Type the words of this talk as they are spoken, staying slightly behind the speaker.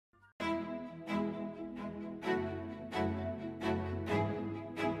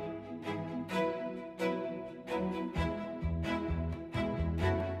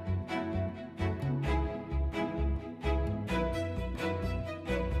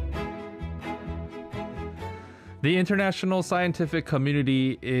The international scientific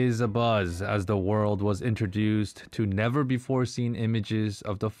community is abuzz as the world was introduced to never-before-seen images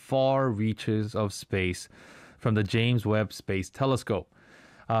of the far reaches of space from the James Webb Space Telescope.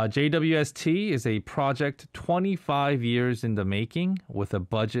 JWST is a project 25 years in the making with a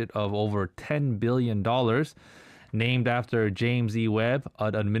budget of over $10 billion, named after James E. Webb,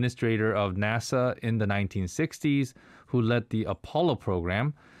 an administrator of NASA in the 1960s who led the Apollo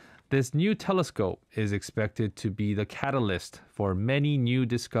program. This new telescope is expected to be the catalyst for many new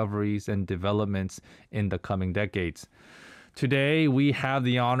discoveries and developments in the coming decades. Today, we have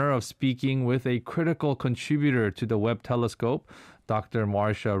the honor of speaking with a critical contributor to the Webb telescope, Dr.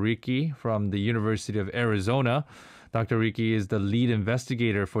 Marcia Rieke from the University of Arizona. Dr. Rieke is the lead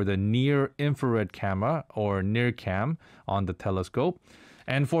investigator for the near-infrared camera, or NIRCam, on the telescope.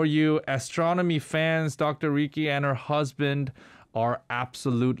 And for you astronomy fans, Dr. Rieke and her husband are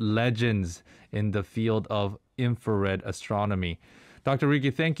absolute legends in the field of infrared astronomy. Dr.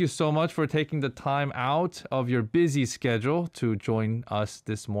 Rieke, thank you so much for taking the time out of your busy schedule to join us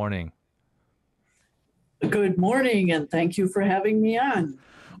this morning. Good morning, and thank you for having me on.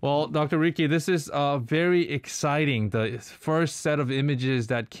 Well, Dr. Rieke, this is very exciting, the first set of images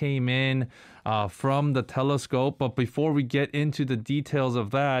that came in from the telescope. But before we get into the details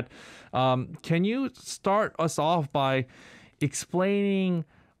of that, can you start us off by explaining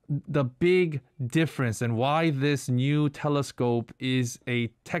the big difference and why this new telescope is a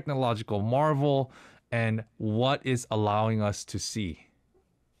technological marvel and what is allowing us to see?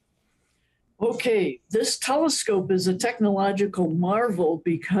 Okay, this telescope is a technological marvel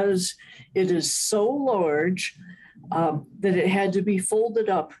because it is so large that it had to be folded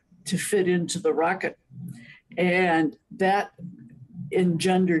up to fit into the rocket. And that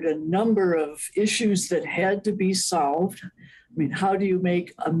engendered a number of issues that had to be solved. I mean, how do you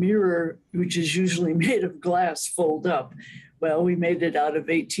make a mirror, which is usually made of glass, fold up? Well, we made it out of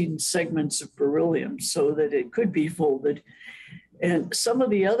 18 segments of beryllium so that it could be folded. And some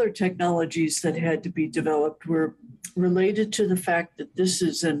of the other technologies that had to be developed were related to the fact that this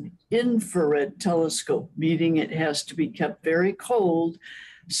is an infrared telescope, meaning it has to be kept very cold.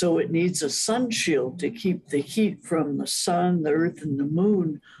 So it needs a sun shield to keep the heat from the sun, the earth, and the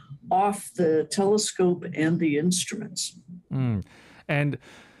moon off the telescope and the instruments. And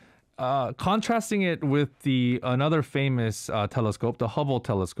contrasting it with another famous telescope, the Hubble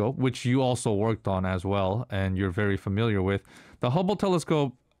telescope, which you also worked on as well, and you're very familiar with. The Hubble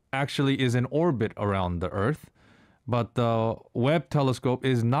telescope actually is in orbit around the Earth, but the Webb telescope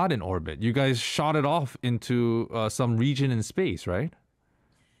is not in orbit. You guys shot it off into some region in space, right?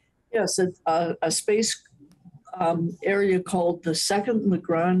 Yes, a space area called the second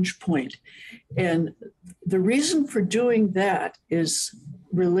Lagrange point. And the reason for doing that is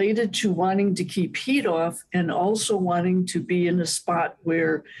related to wanting to keep heat off and also wanting to be in a spot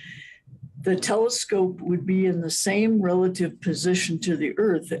where the telescope would be in the same relative position to the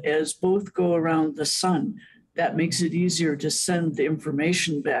Earth as both go around the sun. That makes it easier to send the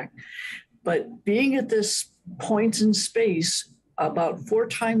information back. But being at this point in space, about 4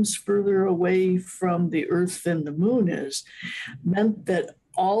 times further away from the Earth than the moon is, meant that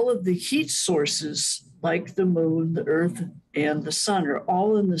all of the heat sources, like the moon, the Earth, and the sun, are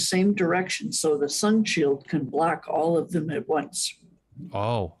all in the same direction, so the sun shield can block all of them at once.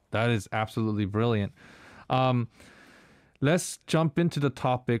 Oh, that is absolutely brilliant. Let's jump into the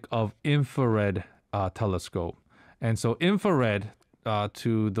topic of infrared telescope. And so infrared,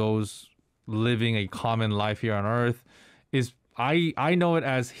 to those living a common life here on Earth, is I know it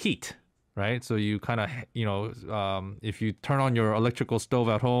as heat, right? So you kind of, if you turn on your electrical stove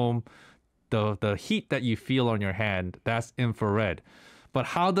at home, the heat that you feel on your hand, that's infrared. But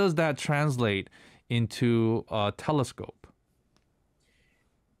how does that translate into a telescope?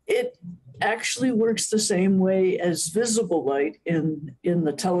 It actually works the same way as visible light in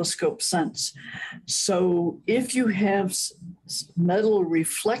the telescope sense. So if you have metal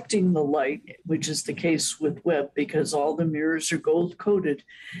reflecting the light, which is the case with Webb because all the mirrors are gold coated,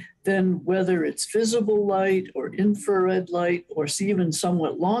 then whether it's visible light or infrared light or even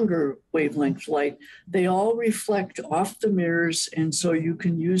somewhat longer wavelength light, they all reflect off the mirrors. And so you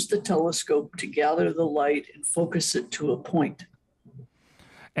can use the telescope to gather the light and focus it to a point.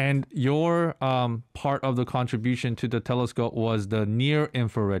 And your part of the contribution to the telescope was the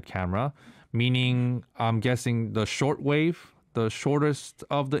near-infrared camera, meaning I'm guessing the short wave, the shortest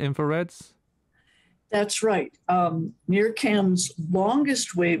of the infrareds? That's right. NIRCam's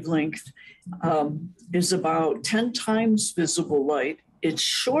longest wavelength is about 10 times visible light. Its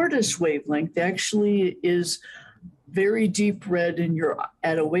shortest wavelength actually is very deep red, and you're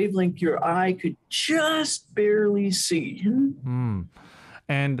at a wavelength your eye could just barely see.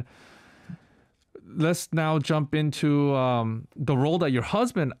 And let's now jump into the role that your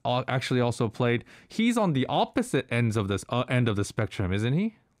husband actually also played. He's on the opposite ends of this end of the spectrum, isn't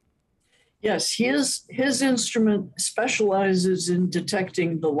he? Yes, his instrument specializes in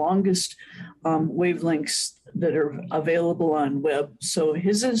detecting the longest wavelengths that are available on Webb. So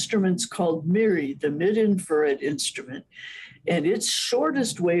his instrument's called MIRI, the mid-infrared instrument, and its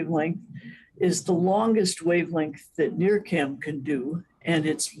shortest wavelength is the longest wavelength that NIRCam can do, and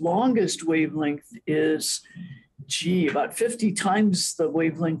its longest wavelength is, about 50 times the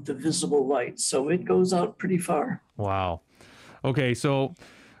wavelength of visible light. So it goes out pretty far. Wow. Okay, so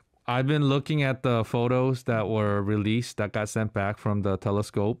I've been looking at the photos that were released that got sent back from the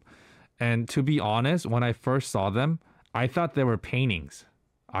telescope. And to be honest, when I first saw them, I thought they were paintings.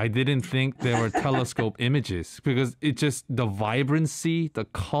 I didn't think they were telescope images because it just, the vibrancy, the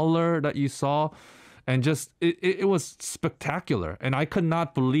color that you saw, and just, it was spectacular. And I could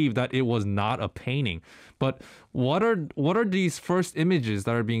not believe that it was not a painting. But what are these first images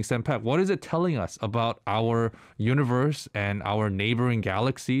that are being sent back? What is it telling us about our universe and our neighboring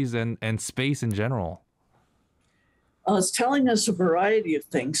galaxies and space in general? It's telling us a variety of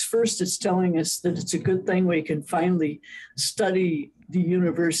things. First, it's telling us that it's a good thing we can finally study the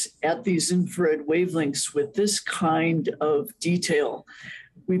universe at these infrared wavelengths with this kind of detail.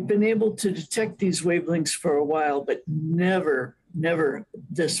 We've been able to detect these wavelengths for a while, but never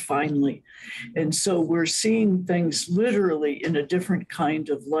this finely. And so we're seeing things literally in a different kind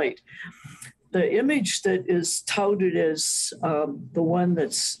of light. The image that is touted as the one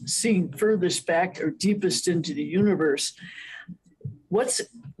that's seen furthest back or deepest into the universe, what's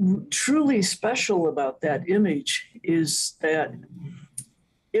truly special about that image is that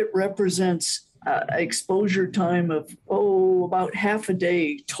it represents exposure time of, about half a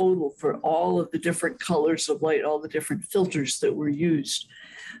day total for all of the different colors of light, all the different filters that were used.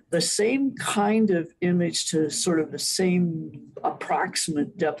 The same kind of image to sort of the same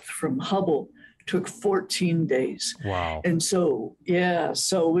approximate depth from Hubble took 14 days. Wow. And so,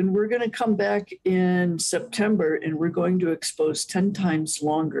 so when we're going to come back in September and we're going to expose 10 times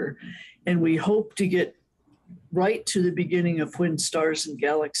longer, and we hope to get right to the beginning of when stars and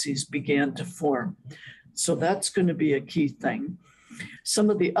galaxies began to form. So that's going to be a key thing. Some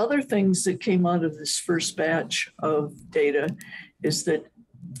of the other things that came out of this first batch of data is that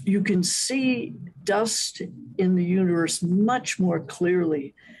you can see dust in the universe much more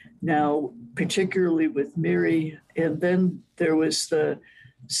clearly now, particularly with MIRI. And then there was the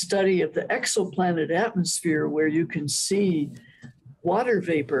study of the exoplanet atmosphere where you can see water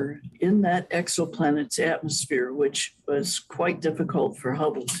vapor in that exoplanet's atmosphere, which was quite difficult for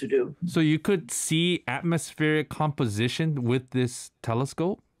Hubble to do. So you could see atmospheric composition with this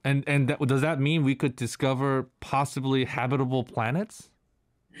telescope? And does that mean we could discover possibly habitable planets?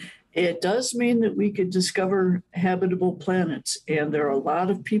 It does mean that we could discover habitable planets. And there are a lot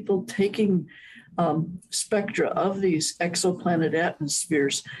of people taking spectra of these exoplanet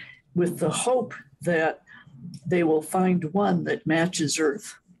atmospheres with the hope that they will find one that matches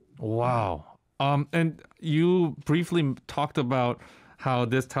Earth. Wow. And you briefly talked about how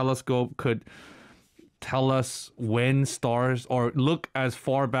this telescope could tell us when stars, or look as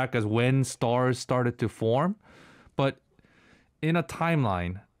far back as when stars started to form. But in a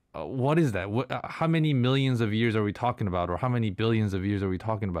timeline, what is that? How many millions of years are we talking about? Or how many billions of years are we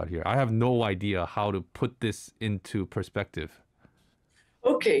talking about here? I have no idea how to put this into perspective.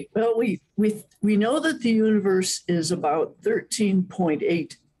 Okay, well, we know that the universe is about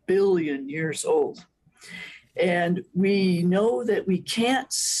 13.8 billion years old. And we know that we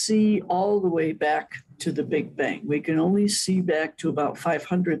can't see all the way back to the Big Bang. We can only see back to about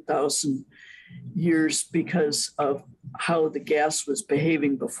 500,000 years because of how the gas was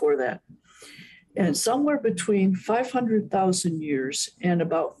behaving before that. And somewhere between 500,000 years and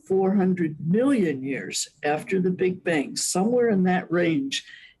about 400 million years after the Big Bang, somewhere in that range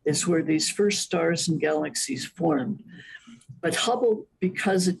is where these first stars and galaxies formed. But Hubble,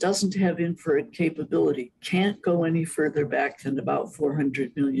 because it doesn't have infrared capability, can't go any further back than about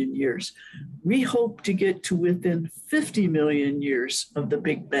 400 million years. We hope to get to within 50 million years of the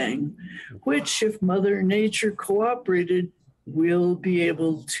Big Bang, which, if Mother Nature cooperated, we'll be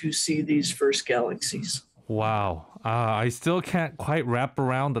able to see these first galaxies. Wow. I still can't quite wrap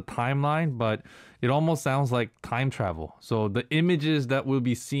around the timeline, but it almost sounds like time travel. So the images that we'll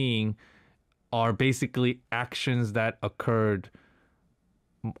be seeing are basically actions that occurred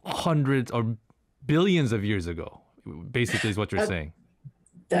hundreds or billions of years ago, basically is what you're saying.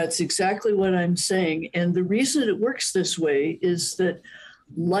 That's exactly what I'm saying. And the reason it works this way is that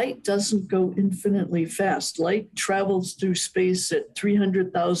light doesn't go infinitely fast. Light travels through space at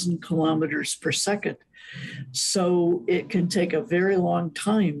 300,000 kilometers per second. So it can take a very long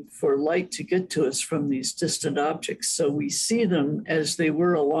time for light to get to us from these distant objects. So we see them as they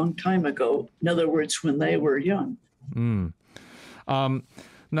were a long time ago. In other words, when they were young. Mm.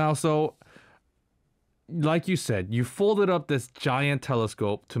 Now, so like you said, you folded up this giant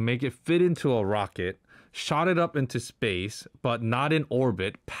telescope to make it fit into a rocket, shot it up into space, but not in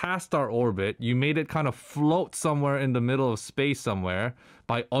orbit, past our orbit. You made it kind of float somewhere in the middle of space somewhere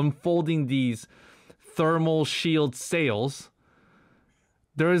by unfolding these thermal shield sails.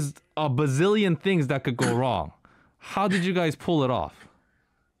 There's a bazillion things that could go wrong. How did you guys pull it off?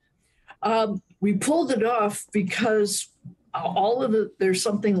 We pulled it off because there's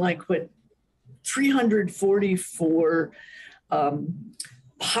something like 344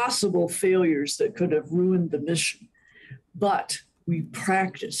 possible failures that could have ruined the mission. But we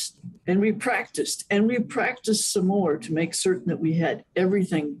practiced and we practiced and we practiced some more to make certain that we had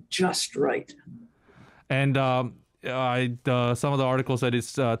everything just right. And some of the articles said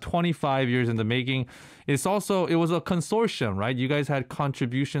it's 25 years in the making. It was a consortium, right? You guys had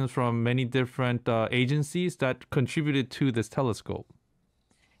contributions from many different agencies that contributed to this telescope.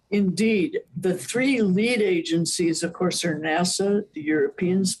 Indeed. The three lead agencies, of course, are NASA, the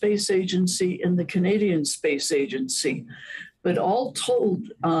European Space Agency, and the Canadian Space Agency. But all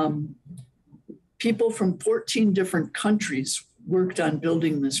told, people from 14 different countries worked on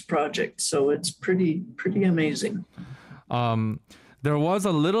building this project. So it's pretty amazing. There was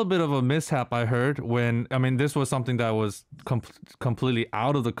a little bit of a mishap, I heard, this was something that was completely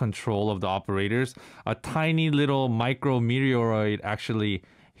out of the control of the operators. A tiny little micrometeoroid actually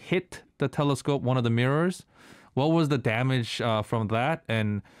hit the telescope, one of the mirrors. What was the damage from that,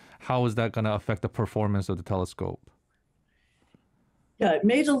 and how is that going to affect the performance of the telescope? Yeah, it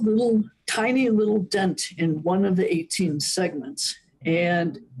made a tiny little dent in one of the 18 segments.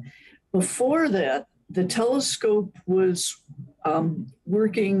 And before that, the telescope was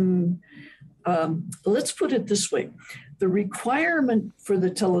working, let's put it this way. The requirement for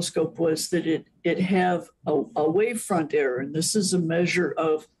the telescope was that it have a wavefront error, and this is a measure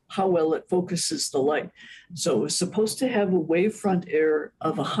of how well it focuses the light. So it was supposed to have a wavefront error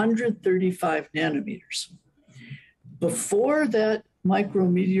of 135 nanometers. Before that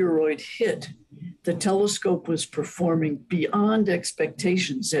micrometeoroid hit, the telescope was performing beyond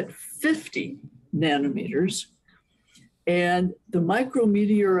expectations at 50 nanometers, and the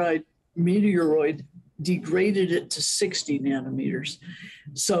micrometeoroid degraded it to 60 nanometers.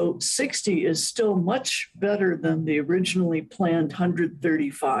 So 60 is still much better than the originally planned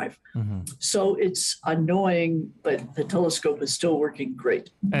 135. Mm-hmm. So it's annoying, but the telescope is still working great.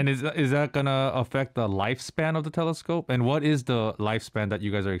 And is that going to affect the lifespan of the telescope? And what is the lifespan that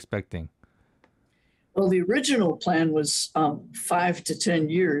you guys are expecting? Well, the original plan was 5 to 10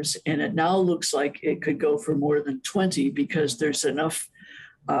 years, and it now looks like it could go for more than 20 because there's enough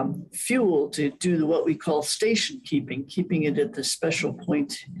fuel to do what we call station keeping it at the special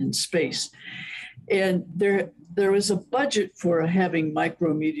point in space. And there was a budget for having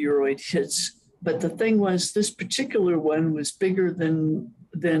micrometeoroid hits, but the thing was this particular one was bigger than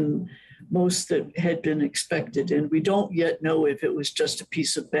most that had been expected. And we don't yet know if it was just a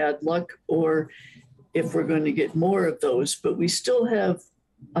piece of bad luck or if we're going to get more of those, but we still have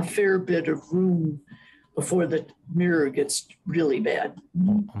a fair bit of room before the mirror gets really bad.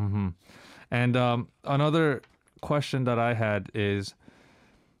 Mm-hmm. And another question that I had is,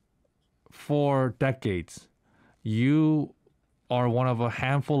 for decades, you are one of a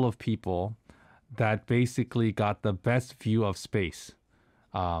handful of people that basically got the best view of space.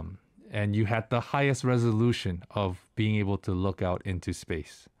 And you had the highest resolution of being able to look out into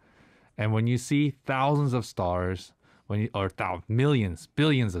space. And when you see thousands of stars, millions,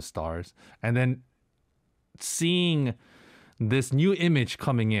 billions of stars, and then seeing this new image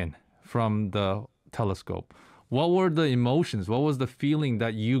coming in from the telescope, what were the emotions? What was the feeling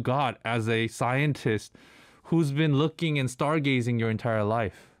that you got as a scientist who's been looking and stargazing your entire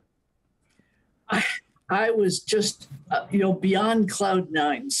life? I was just, beyond cloud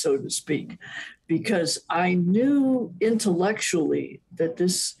nine, so to speak, because I knew intellectually that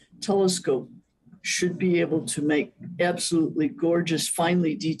this telescope should be able to make absolutely gorgeous,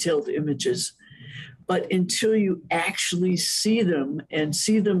 finely detailed images. But until you actually see them and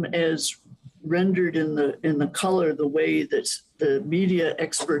see them as rendered in the color the way that the media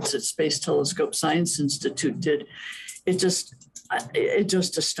experts at Space Telescope Science Institute did, it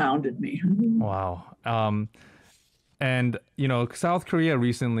just astounded me. Wow. And, South Korea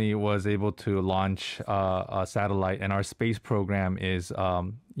recently was able to launch a satellite, and our space program is,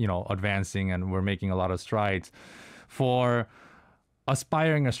 advancing, and we're making a lot of strides for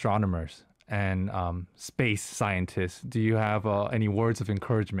aspiring astronomers and space scientists. Do you have any words of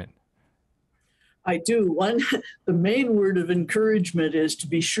encouragement? I do. The main word of encouragement is to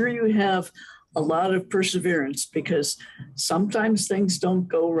be sure you have a lot of perseverance, because sometimes things don't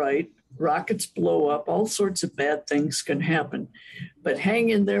go right. Rockets blow up, all sorts of bad things can happen. But hang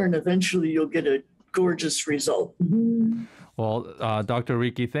in there and eventually you'll get a gorgeous result. Well, Dr.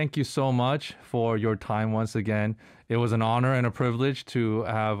 Rieke, thank you so much for your time once again. It was an honor and a privilege to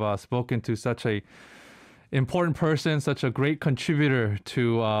have spoken to such a important person, such a great contributor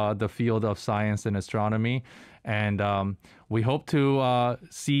to the field of science and astronomy. And we hope to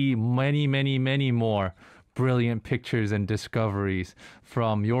see many, many, many more brilliant pictures and discoveries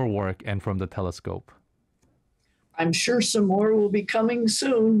from your work and from the telescope. I'm sure some more will be coming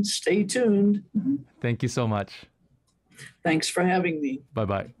soon. Stay tuned. Thank you so much. Thanks for having me.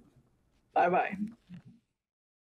 Bye-bye. Bye-bye.